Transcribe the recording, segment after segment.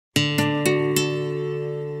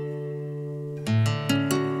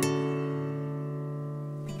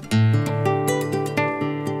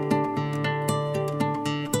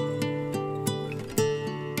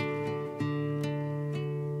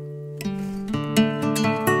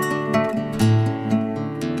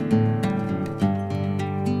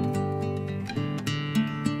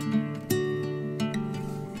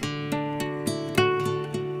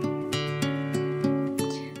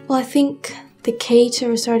think the key to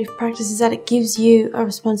restorative practice is that it gives you a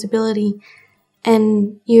responsibility,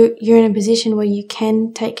 and you're in a position where you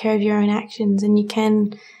can take care of your own actions and you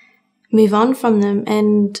can move on from them.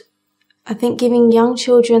 And I think giving young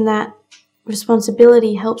children that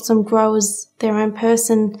responsibility helps them grow as their own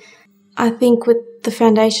person. I think with the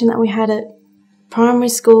foundation that we had at primary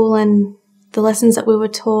school and the lessons that we were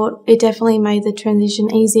taught, it definitely made the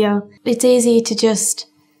transition easier. It's easy to just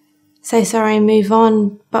say sorry and move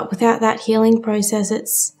on, but without that healing process,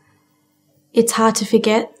 it's hard to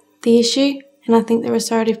forget the issue. And I think the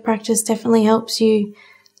restorative practice definitely helps you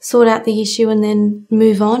sort out the issue and then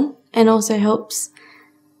move on, and also helps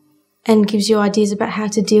and gives you ideas about how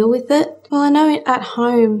to deal with it. Well, I know at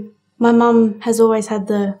home, my mum has always had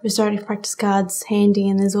the restorative practice cards handy,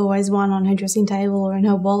 and there's always one on her dressing table or in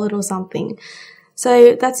her wallet or something.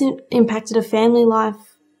 So that's impacted a family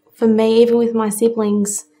life for me, even with my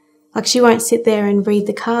siblings. Like, she won't sit there and read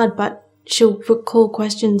the card, but she'll recall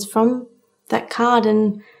questions from that card,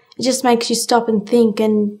 and it just makes you stop and think,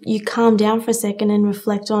 and you calm down for a second and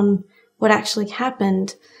reflect on what actually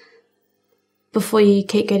happened before you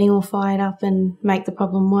keep getting all fired up and make the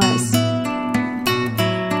problem worse.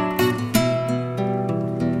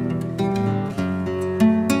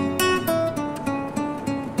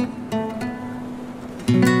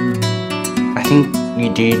 I think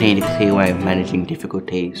you do need a clear way of managing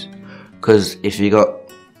difficulties, because if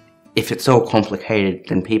it's all complicated,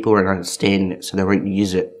 then people won't understand it, so they won't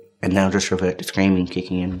use it, and they'll just revert to screaming,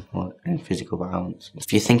 kicking, and physical violence.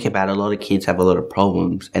 If you think about it, a lot of kids have a lot of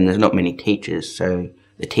problems, and there's not many teachers, so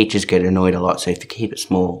the teachers get annoyed a lot. So if you keep it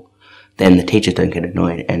small, then the teachers don't get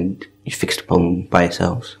annoyed, and you fix the problem by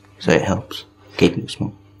yourselves. So it helps keeping it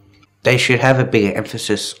small. They should have a bigger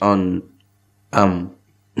emphasis on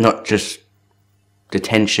not just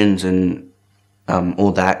detentions and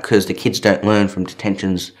all that, because the kids don't learn from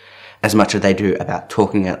detentions as much as they do about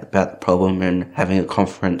talking about the problem and having a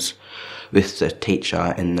conference with the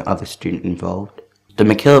teacher and the other student involved. The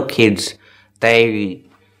MacKillop kids, they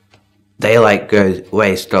like go,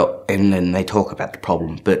 wait, stop, and then they talk about the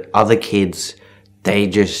problem. But other kids, they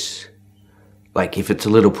just, like, if it's a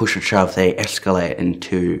little push or shove, they escalate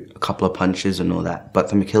into a couple of punches and all that. But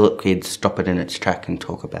the MacKillop kids stop it in its track and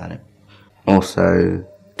talk about it. Also,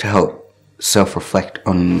 to help self-reflect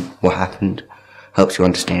on what happened, helps you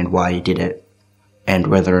understand why you did it and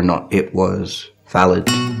whether or not it was valid.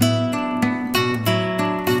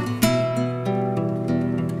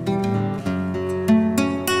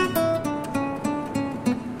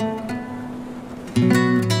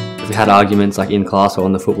 If we had arguments like in class or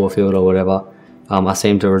on the football field or whatever, I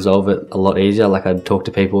seemed to resolve it a lot easier. Like, I'd talk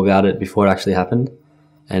to people about it before it actually happened,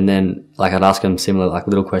 and then like I'd ask them similar like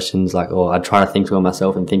little questions, like, or I'd try to think to it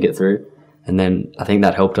myself and think it through. And then I think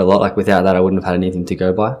that helped a lot. Like, without that, I wouldn't have had anything to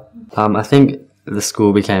go by. I think the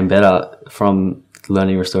school became better from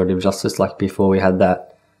learning restorative justice. Like, before we had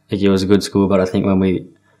that, like, it was a good school, but I think when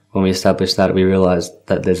we established that, we realised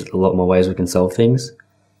that there's a lot more ways we can solve things.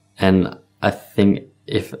 And I think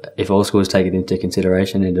if all schools take it into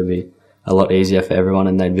consideration, it'll be a lot easier for everyone,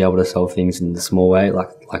 and they'd be able to solve things in the small way,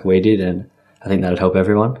 like we did. And I think that'd help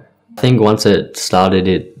everyone. I think once it started,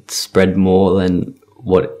 it spread more than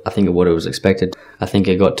what it was expected. I think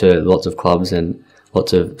it got to lots of clubs and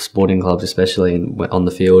lots of sporting clubs, especially on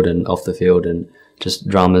the field and off the field, and just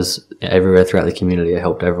dramas everywhere throughout the community. It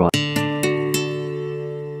helped everyone.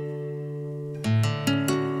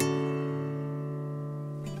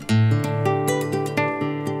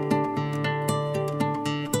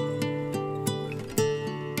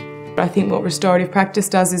 I think what restorative practice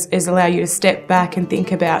does is allow you to step back and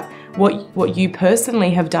think about what you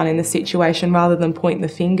personally have done in the situation, rather than point the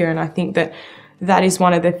finger. And I think that is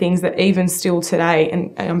one of the things that even still today,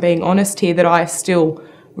 and I'm being honest here, that I still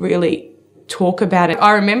really talk about it.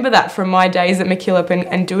 I remember that from my days at MacKillop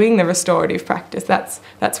and doing the restorative practice.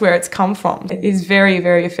 That's where it's come from. It is very,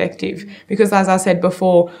 very effective, because, as I said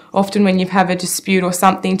before, often when you have a dispute or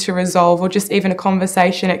something to resolve, or just even a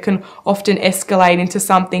conversation, it can often escalate into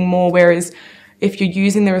something more, whereas if you're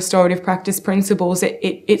using the restorative practice principles,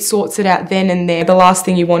 it sorts it out then and there. The last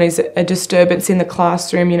thing you want is a disturbance in the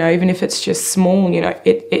classroom, even if it's just small.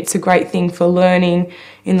 It's a great thing for learning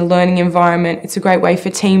in the learning environment. It's a great way for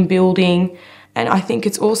team building. And I think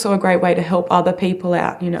it's also a great way to help other people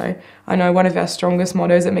out. I know one of our strongest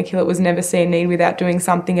mottos at MacKillop was never see a need without doing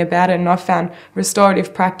something about it. And I've found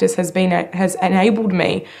restorative practice has enabled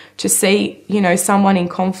me to see, someone in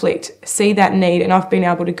conflict, see that need, and I've been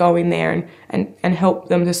able to go in there and help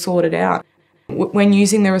them to sort it out. When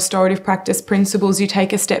using the restorative practice principles, you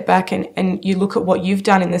take a step back and you look at what you've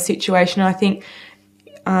done in the situation. And I think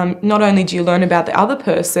not only do you learn about the other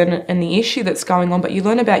person and the issue that's going on, but you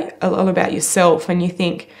learn a lot about yourself, and you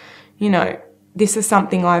think, you know, this is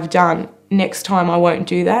something I've done. Next time I won't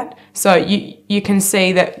do that. So you can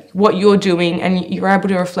see that what you're doing, and you're able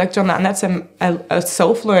to reflect on that, and that's a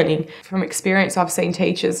self-learning. From experience, I've seen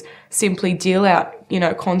teachers simply deal out, you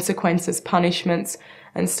know, consequences, punishments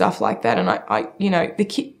and stuff like that. And I you know,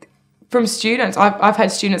 from students, I've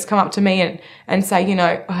had students come up to me and say, you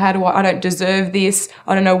know, how do I don't deserve this.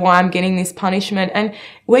 I don't know why I'm getting this punishment. And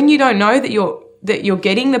when you don't know that you're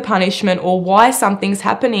getting the punishment or why something's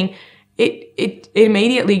happening, it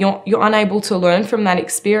immediately you're unable to learn from that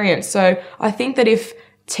experience. So I think that if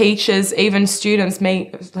teachers, even students,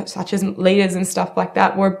 such as leaders and stuff like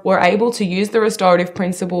that, were able to use the restorative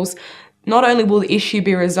principles, not only will the issue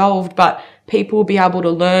be resolved, but people will be able to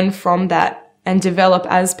learn from that and develop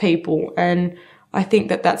as people. And I think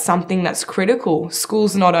that that's something that's critical.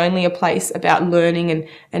 School's not only a place about learning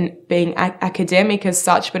and being academic as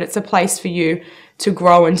such, but it's a place for you to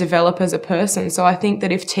grow and develop as a person. So I think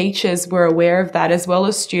that if teachers were aware of that, as well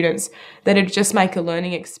as students, that it'd just make a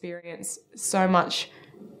learning experience so much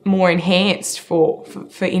more enhanced for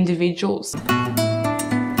individuals.